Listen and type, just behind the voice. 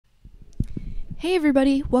Hey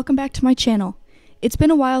everybody, welcome back to my channel. It's been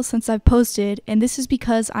a while since I've posted, and this is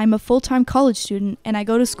because I'm a full-time college student and I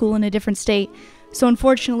go to school in a different state, so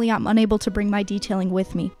unfortunately I'm unable to bring my detailing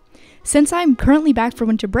with me. Since I'm currently back for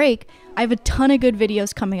winter break, I have a ton of good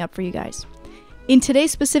videos coming up for you guys. In today's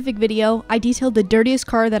specific video, I detailed the dirtiest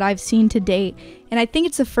car that I've seen to date, and I think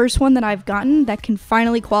it's the first one that I've gotten that can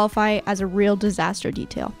finally qualify as a real disaster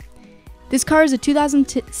detail. This car is a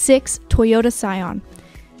 2006 Toyota Scion.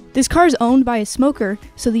 This car is owned by a smoker,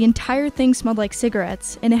 so the entire thing smelled like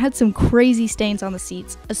cigarettes, and it had some crazy stains on the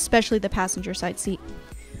seats, especially the passenger side seat.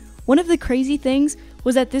 One of the crazy things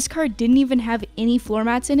was that this car didn't even have any floor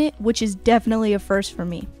mats in it, which is definitely a first for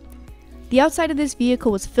me. The outside of this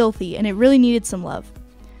vehicle was filthy, and it really needed some love.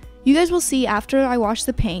 You guys will see after I wash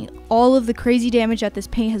the paint, all of the crazy damage that this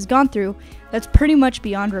paint has gone through that's pretty much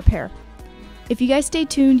beyond repair. If you guys stay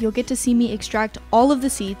tuned, you'll get to see me extract all of the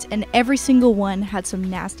seats, and every single one had some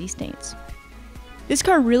nasty stains. This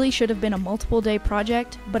car really should have been a multiple day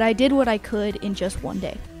project, but I did what I could in just one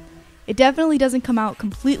day. It definitely doesn't come out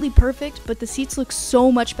completely perfect, but the seats look so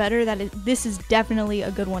much better that this is definitely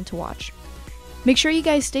a good one to watch. Make sure you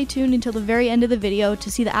guys stay tuned until the very end of the video to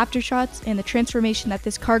see the aftershots and the transformation that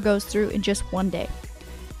this car goes through in just one day.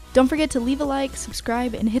 Don't forget to leave a like,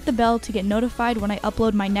 subscribe, and hit the bell to get notified when I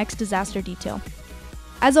upload my next disaster detail.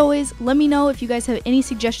 As always, let me know if you guys have any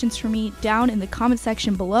suggestions for me down in the comment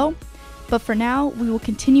section below, but for now, we will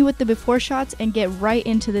continue with the before shots and get right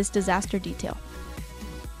into this disaster detail.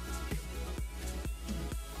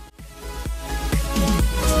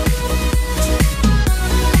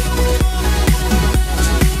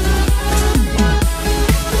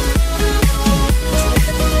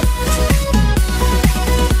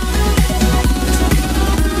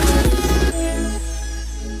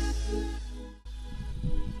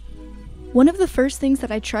 One of the first things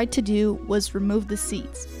that I tried to do was remove the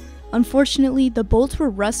seats. Unfortunately, the bolts were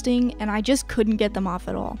rusting and I just couldn't get them off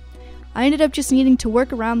at all. I ended up just needing to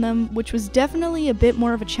work around them, which was definitely a bit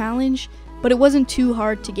more of a challenge, but it wasn't too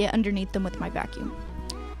hard to get underneath them with my vacuum.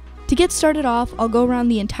 To get started off, I'll go around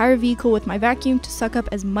the entire vehicle with my vacuum to suck up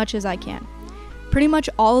as much as I can. Pretty much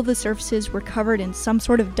all of the surfaces were covered in some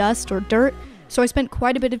sort of dust or dirt, so I spent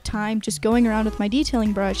quite a bit of time just going around with my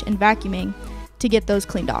detailing brush and vacuuming to get those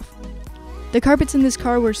cleaned off. The carpets in this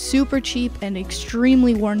car were super cheap and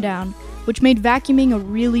extremely worn down, which made vacuuming a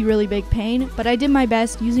really big pain, but I did my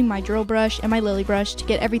best using my drill brush and my lily brush to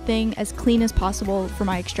get everything as clean as possible for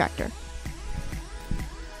my extractor.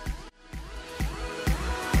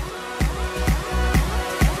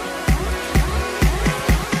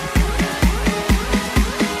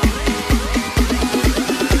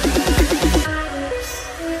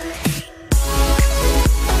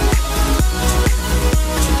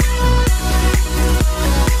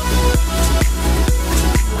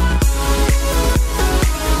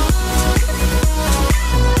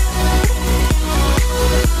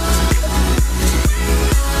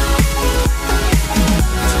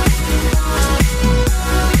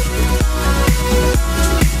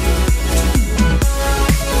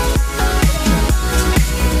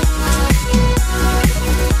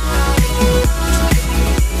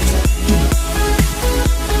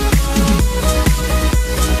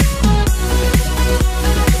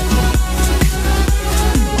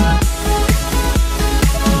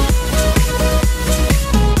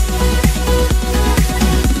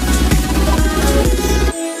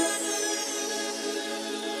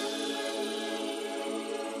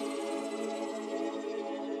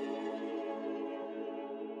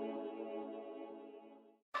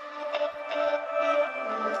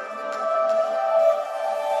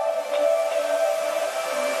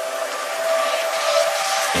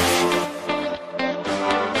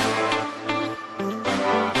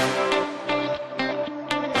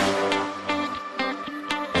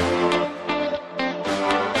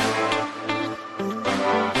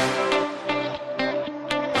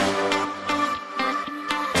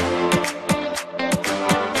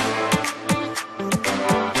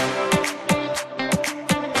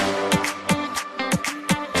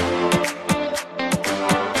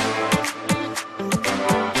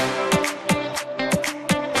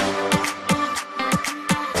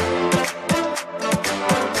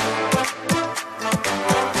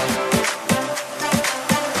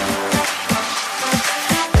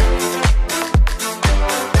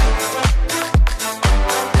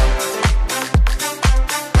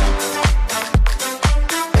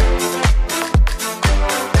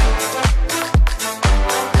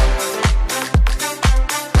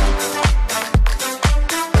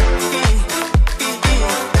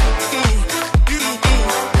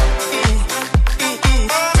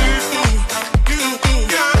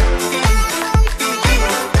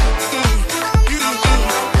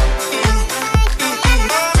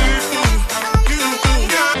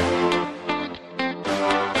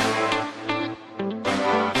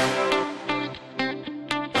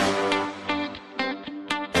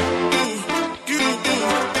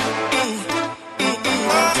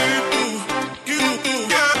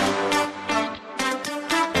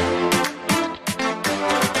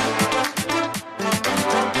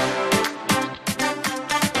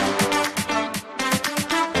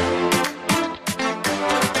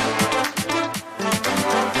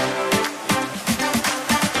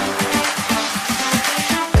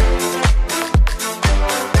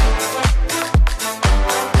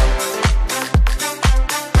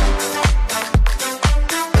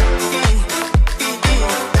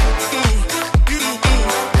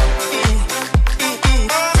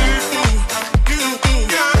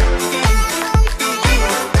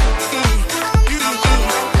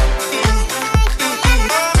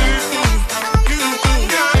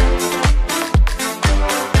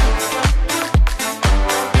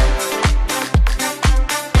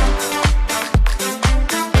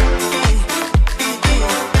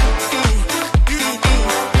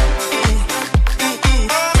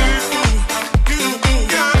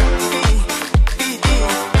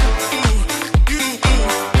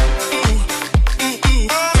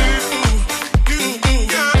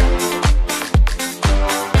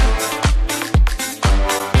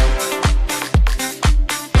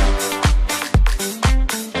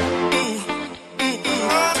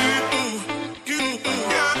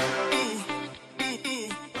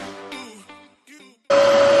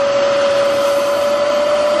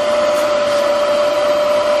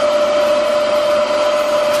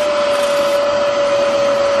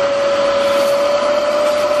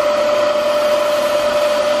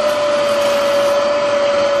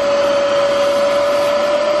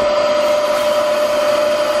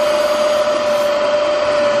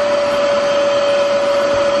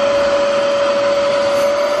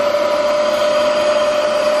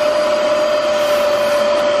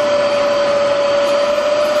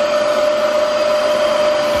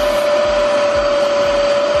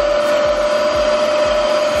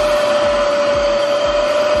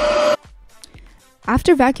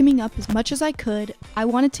 After vacuuming up as much as I could, I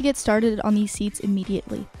wanted to get started on these seats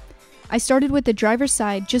immediately. I started with the driver's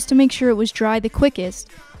side just to make sure it was dry the quickest,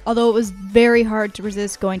 although it was very hard to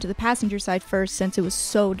resist going to the passenger side first since it was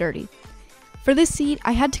so dirty. For this seat,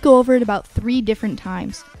 I had to go over it about 3 different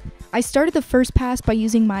times. I started the first pass by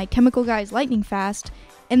using my Chemical Guys Lightning Fast,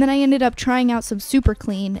 and then I ended up trying out some Super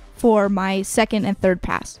Clean for my second and third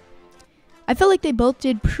pass. I felt like they both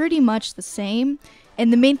did pretty much the same,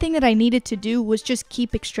 and the main thing that I needed to do was just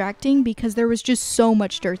keep extracting because there was just so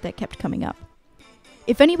much dirt that kept coming up.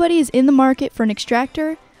 If anybody is in the market for an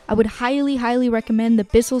extractor, I would highly recommend the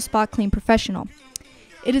Bissell Spot Clean Professional.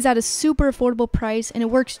 It is at a super affordable price and it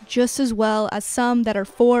works just as well as some that are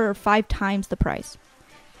 4 or 5 times the price.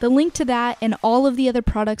 The link to that and all of the other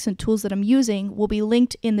products and tools that I'm using will be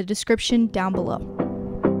linked in the description down below.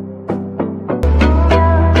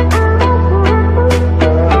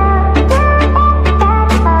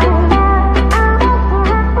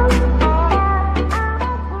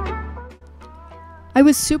 I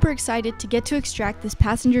was super excited to get to extract this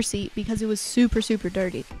passenger seat because it was super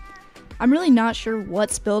dirty. I'm really not sure what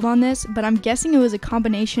spilled on this, but I'm guessing it was a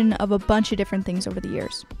combination of a bunch of different things over the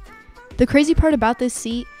years. The crazy part about this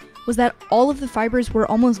seat was that all of the fibers were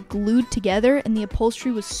almost glued together and the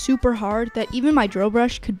upholstery was super hard that even my drill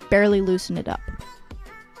brush could barely loosen it up.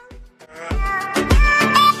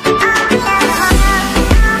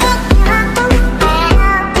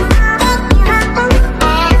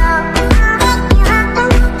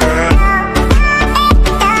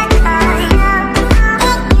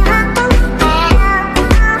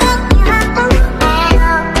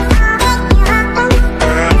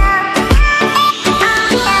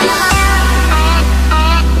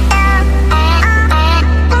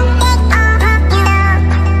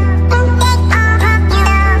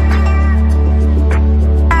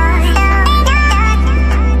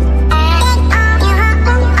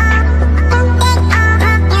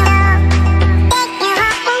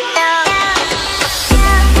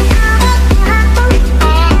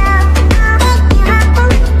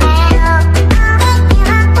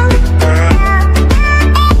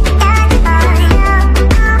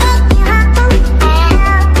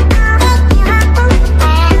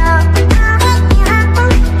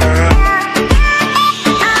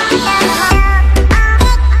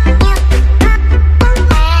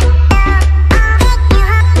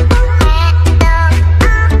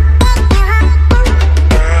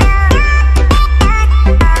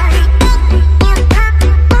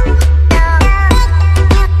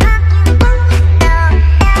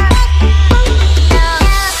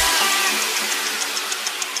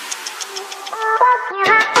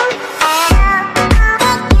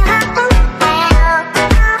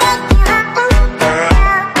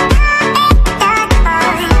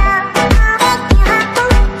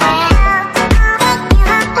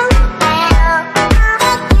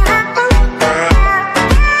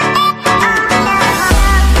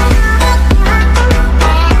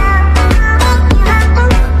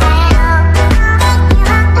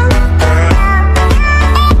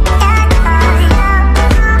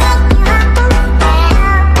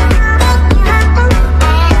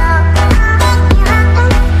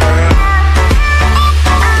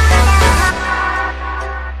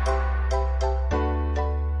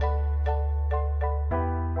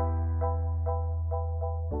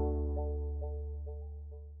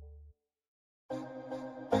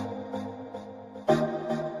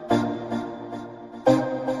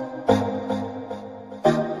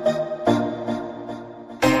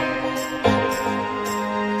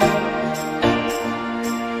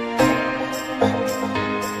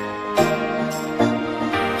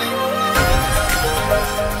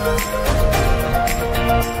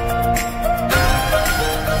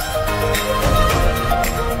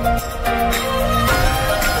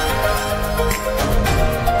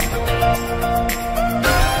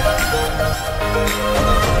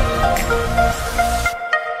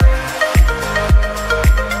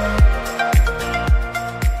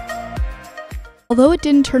 Although it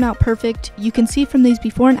didn't turn out perfect, you can see from these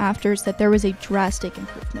before and afters that there was a drastic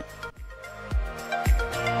improvement.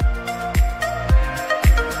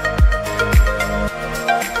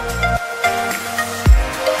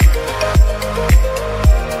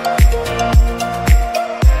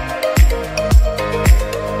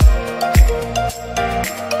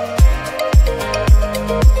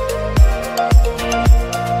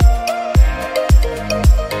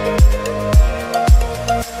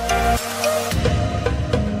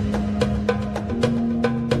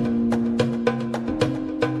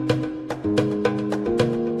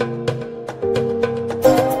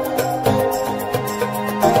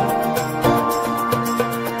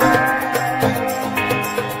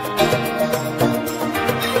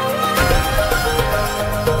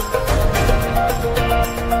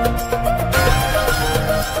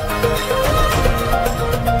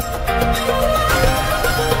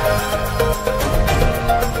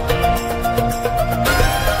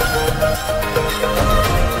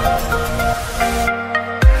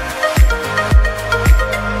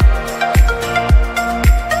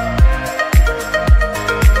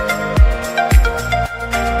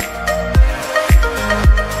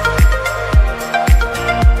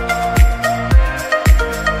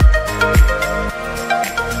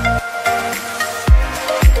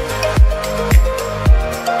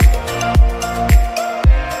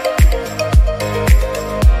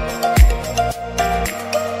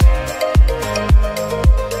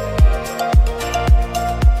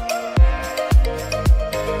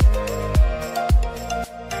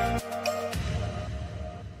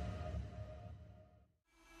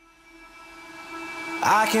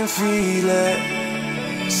 can feel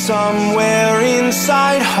it somewhere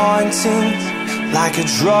inside, haunting, like a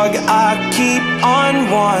drug I keep on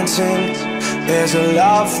wanting. There's a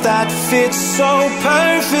love that fits so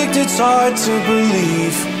perfect, it's hard to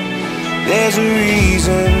believe. There's a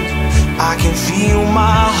reason I can feel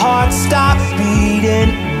my heart stop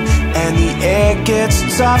beating, and the air gets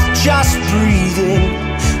tough just breathing.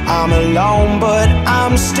 I'm alone but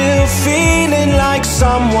I'm still feeling like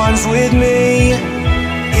someone's with me.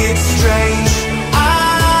 It's strange,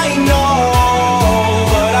 I know,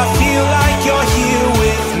 but I feel like you're here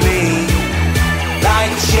with me,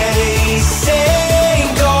 like chasing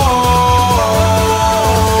ghosts.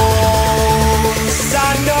 I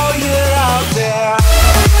know you're out there.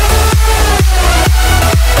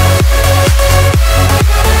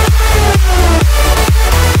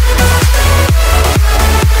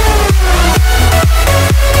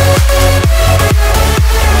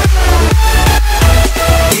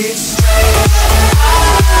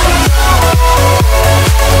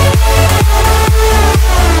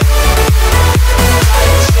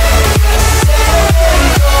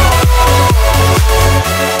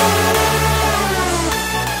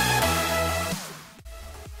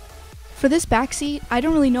 For this backseat, I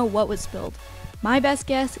don't really know what was spilled. My best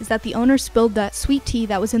guess is that the owner spilled that sweet tea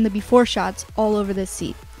that was in the before shots all over this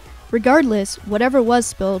seat. Regardless, whatever was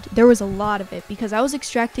spilled, there was a lot of it because I was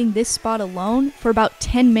extracting this spot alone for about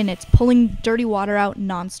 10 minutes, pulling dirty water out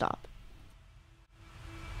nonstop.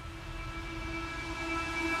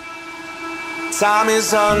 Time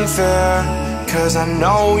is unfair, 'cause I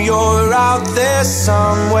know you're out there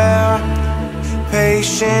somewhere,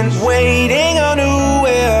 patient, waiting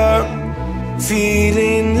unaware,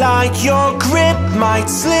 feeling like your grip might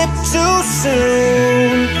slip too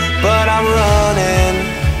soon. But I'm running,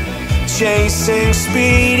 chasing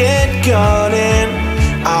speed and gunning.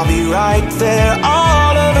 I'll be right there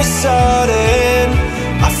all of a sudden.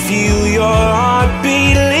 I feel your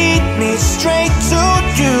heartbeat lead me straight to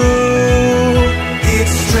you.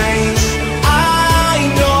 It's strange, I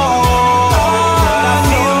know, but I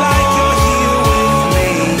feel like you're here with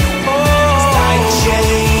me. It's like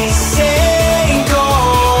chasing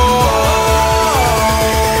ghosts.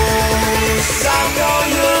 I know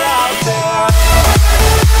you're out there.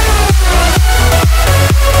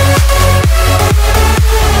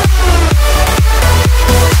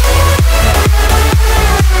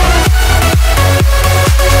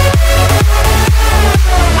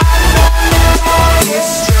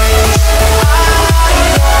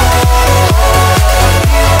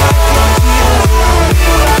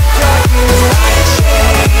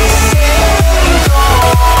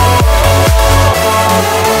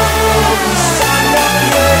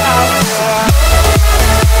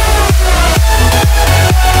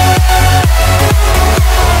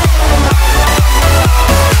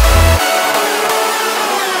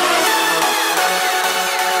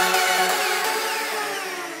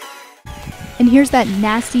 And here's that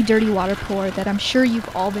nasty dirty water pour that I'm sure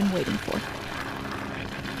you've all been waiting for.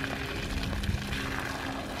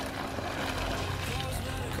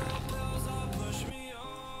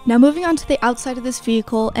 Now moving on to the outside of this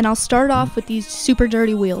vehicle, and I'll start off with these super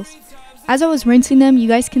dirty wheels. As I was rinsing them, you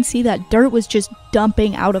guys can see that dirt was just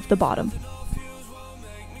dumping out of the bottom.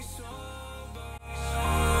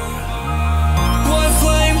 One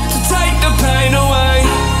flame to take the pain away.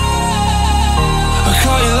 I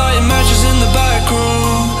caught you lighting matches in the back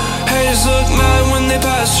room. Haters look mad when they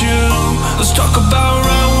pass you. Let's talk about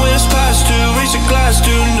round when it's past due. Reach a glass,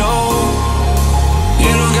 do no.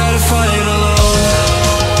 You don't gotta fight alone.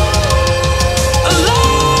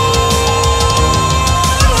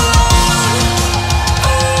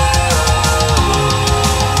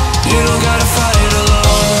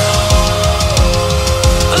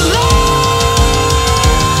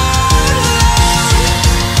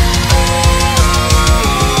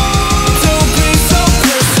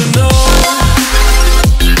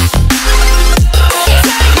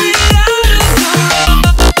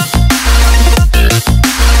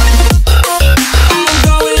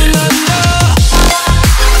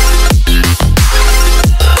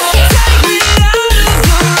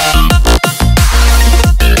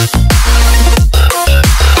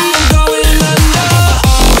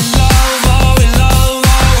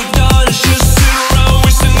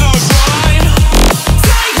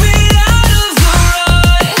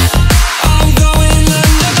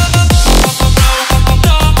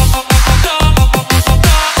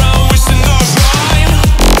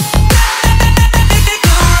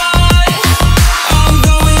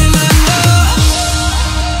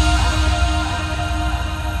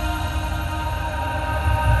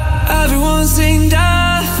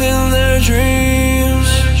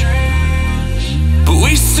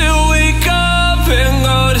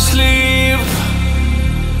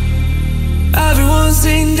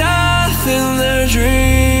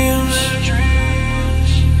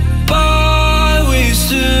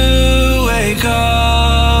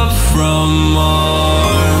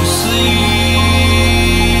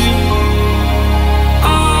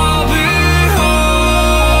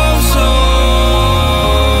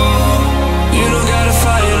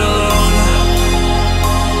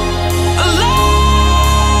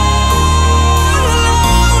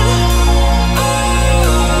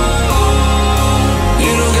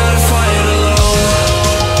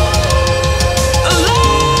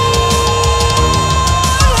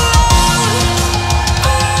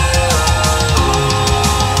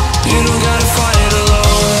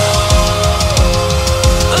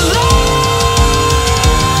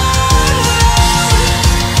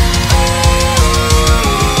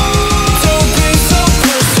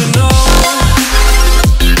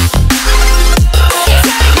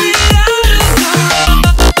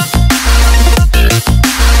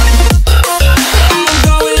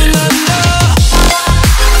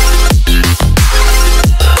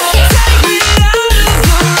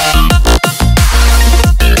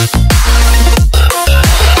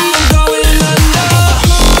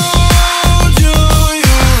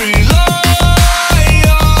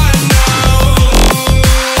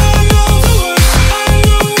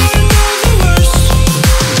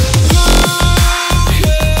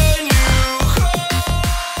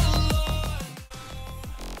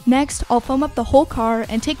 Next, I'll foam up the whole car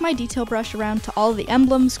and take my detail brush around to all of the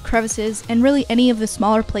emblems, crevices, and really any of the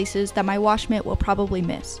smaller places that my wash mitt will probably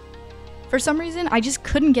miss. For some reason, I just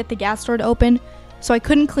couldn't get the gas door to open, so I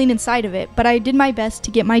couldn't clean inside of it, but I did my best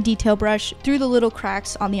to get my detail brush through the little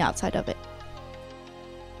cracks on the outside of it.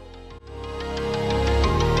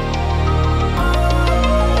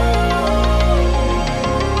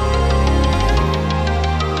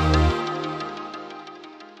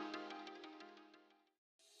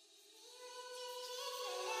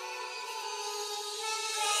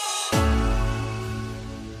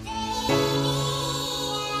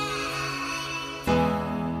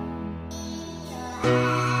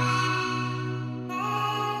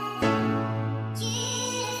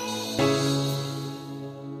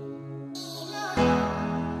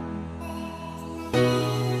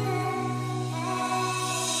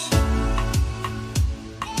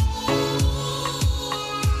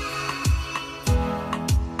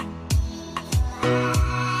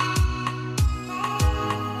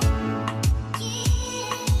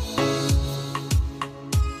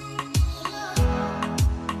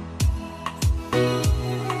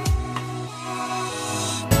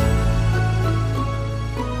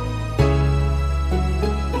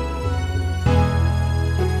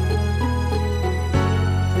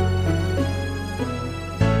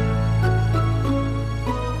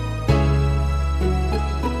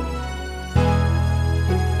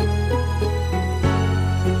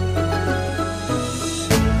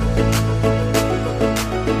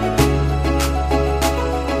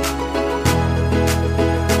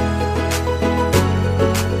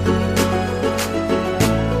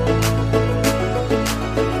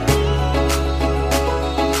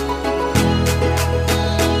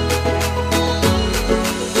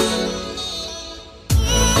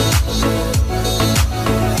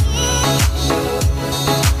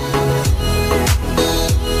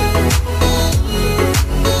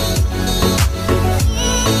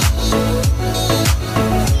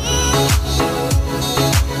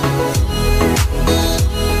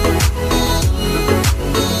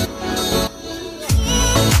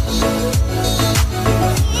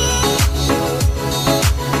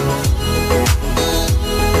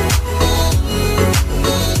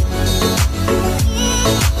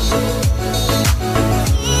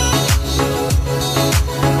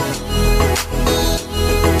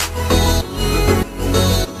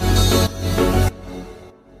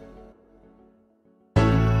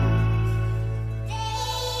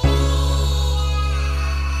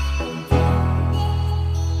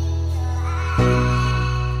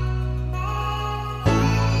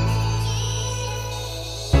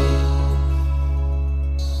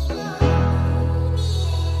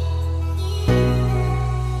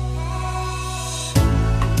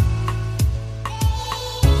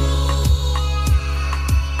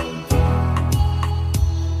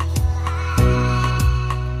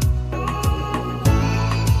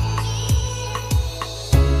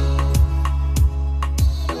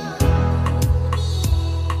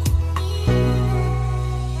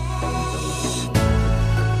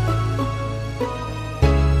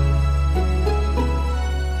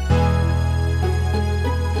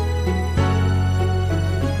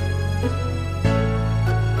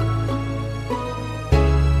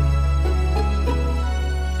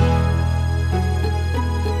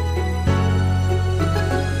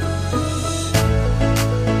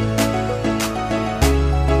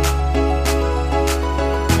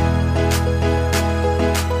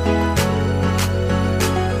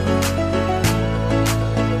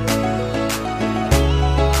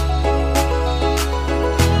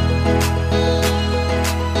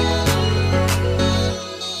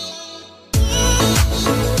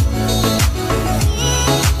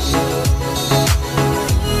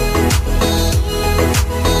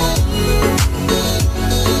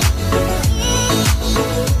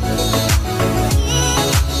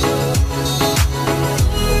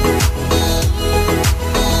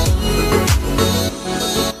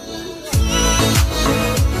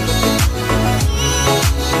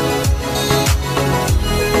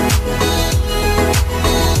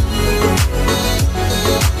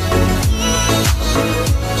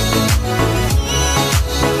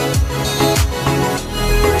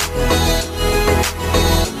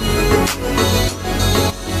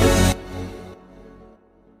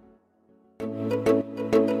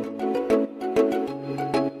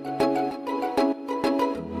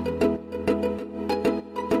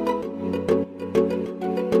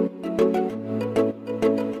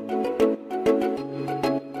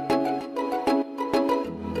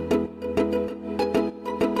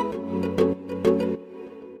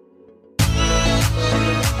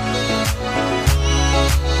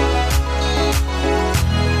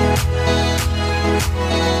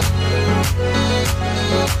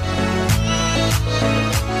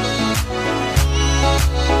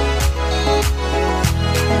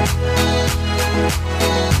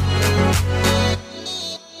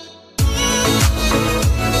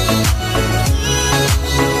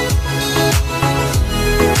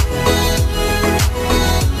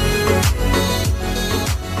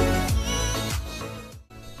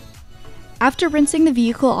 After rinsing the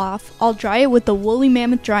vehicle off, I'll dry it with the Woolly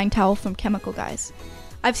Mammoth drying towel from Chemical Guys.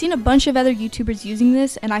 I've seen a bunch of other YouTubers using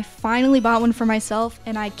this, and I finally bought one for myself,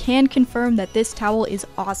 and I can confirm that this towel is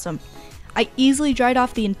awesome. I easily dried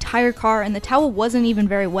off the entire car, and the towel wasn't even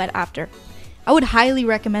very wet after. I would highly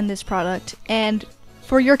recommend this product, and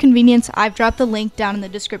for your convenience, I've dropped the link down in the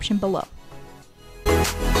description below.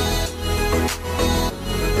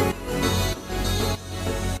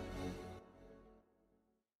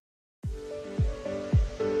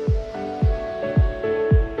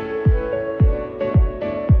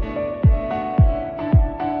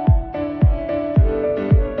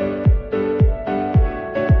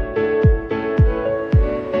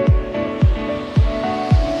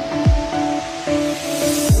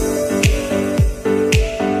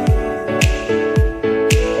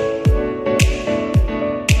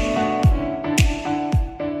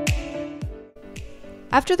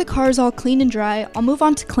 After the car is all clean and dry, I'll move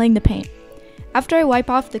on to claying the paint. After I wipe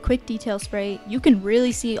off the quick detail spray, you can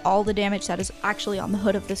really see all the damage that is actually on the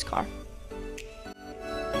hood of this car.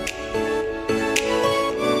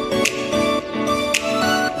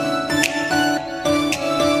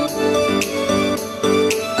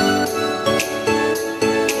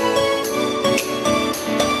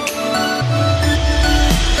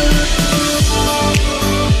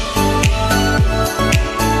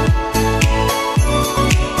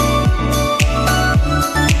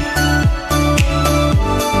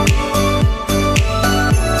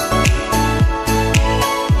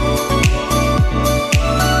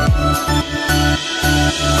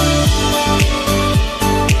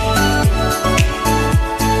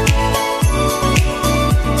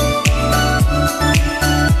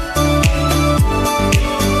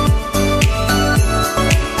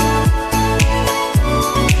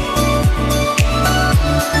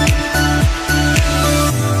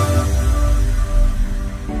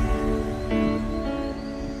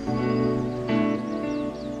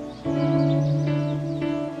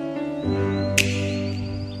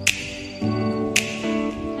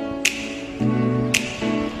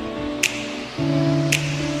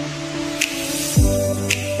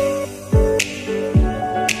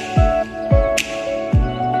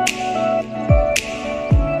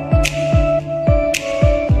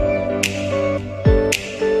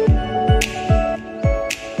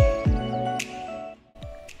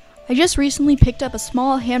 I just recently picked up a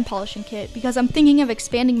small hand polishing kit because I'm thinking of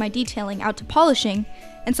expanding my detailing out to polishing,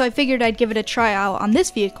 and so I figured I'd give it a try out on this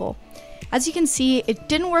vehicle. As you can see, it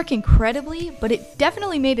didn't work incredibly, but it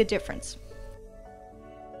definitely made a difference.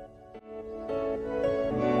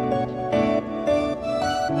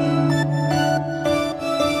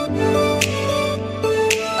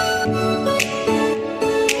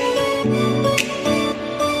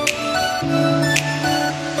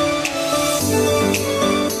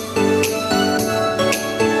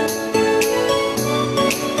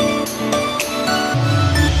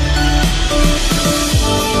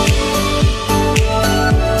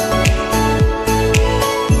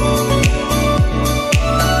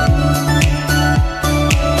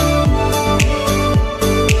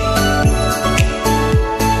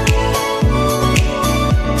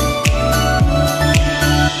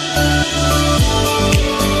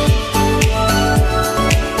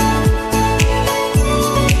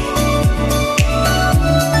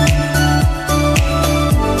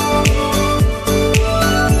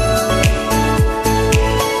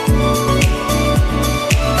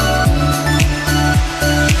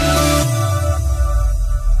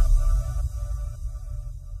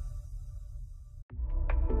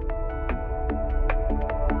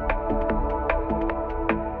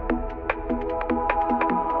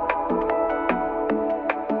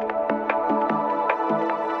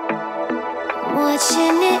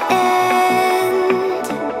 Watching it end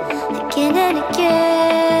again and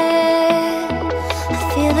again. I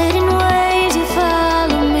feel it in waves, you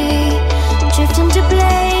follow me, drifting to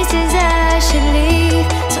places I should leave.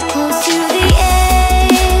 So close to the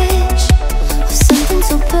edge of something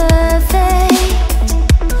so perfect.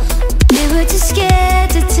 We were too scared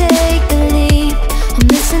to take the leap. I'm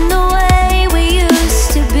missing the way we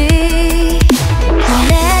used to be.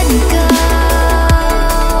 Let me go.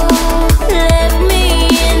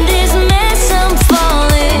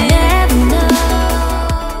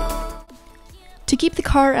 To keep the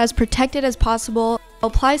car as protected as possible, I'll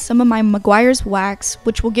apply some of my Meguiar's wax,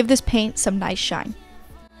 which will give this paint some nice shine.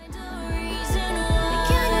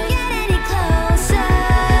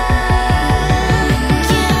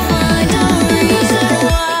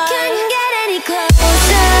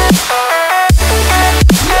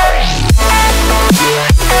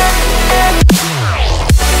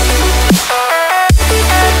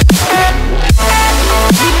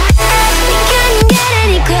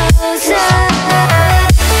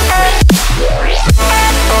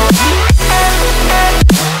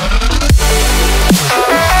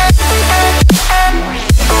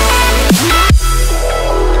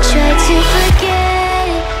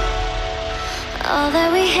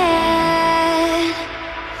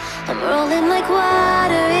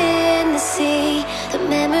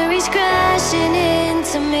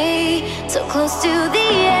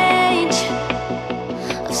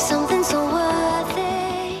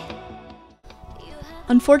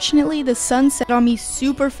 Unfortunately, the sun set on me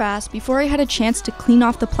super fast before I had a chance to clean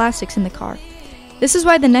off the plastics in the car. This is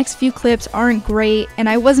why the next few clips aren't great, and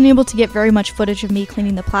I wasn't able to get very much footage of me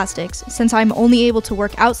cleaning the plastics, since I'm only able to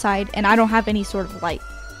work outside and I don't have any sort of light.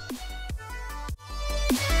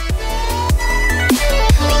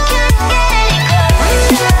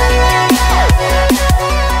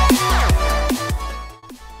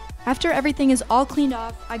 After everything is all cleaned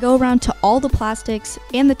off, I go around to all the plastics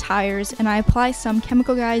and the tires and I apply some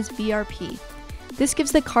Chemical Guys VRP. This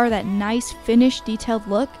gives the car that nice finished detailed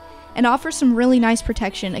look and offers some really nice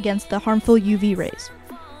protection against the harmful UV rays.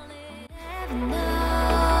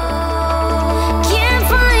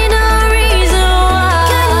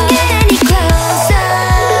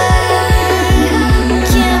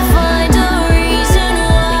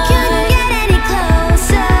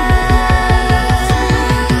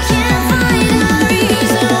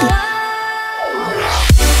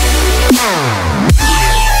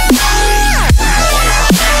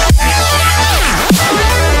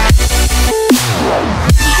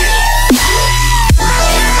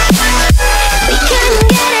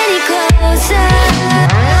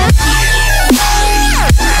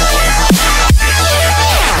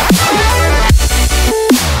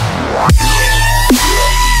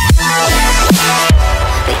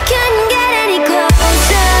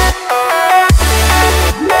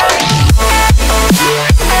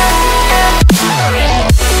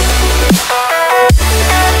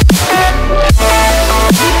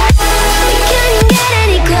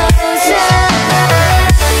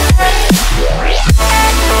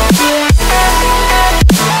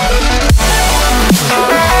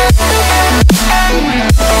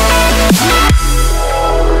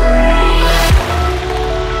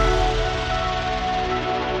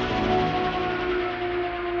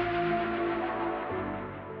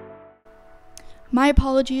 My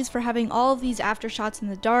apologies for having all of these aftershots in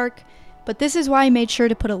the dark, but this is why I made sure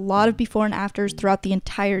to put a lot of before and afters throughout the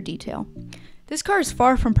entire detail. This car is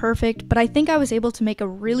far from perfect, but I think I was able to make a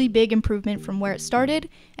really big improvement from where it started,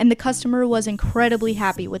 and the customer was incredibly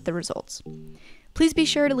happy with the results. Please be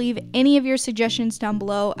sure to leave any of your suggestions down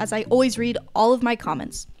below, as I always read all of my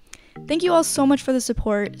comments. Thank you all so much for the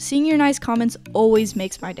support. Seeing your nice comments always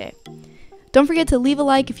makes my day. Don't forget to leave a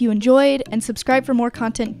like if you enjoyed, and subscribe for more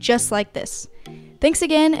content just like this. Thanks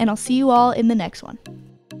again, and I'll see you all in the next one.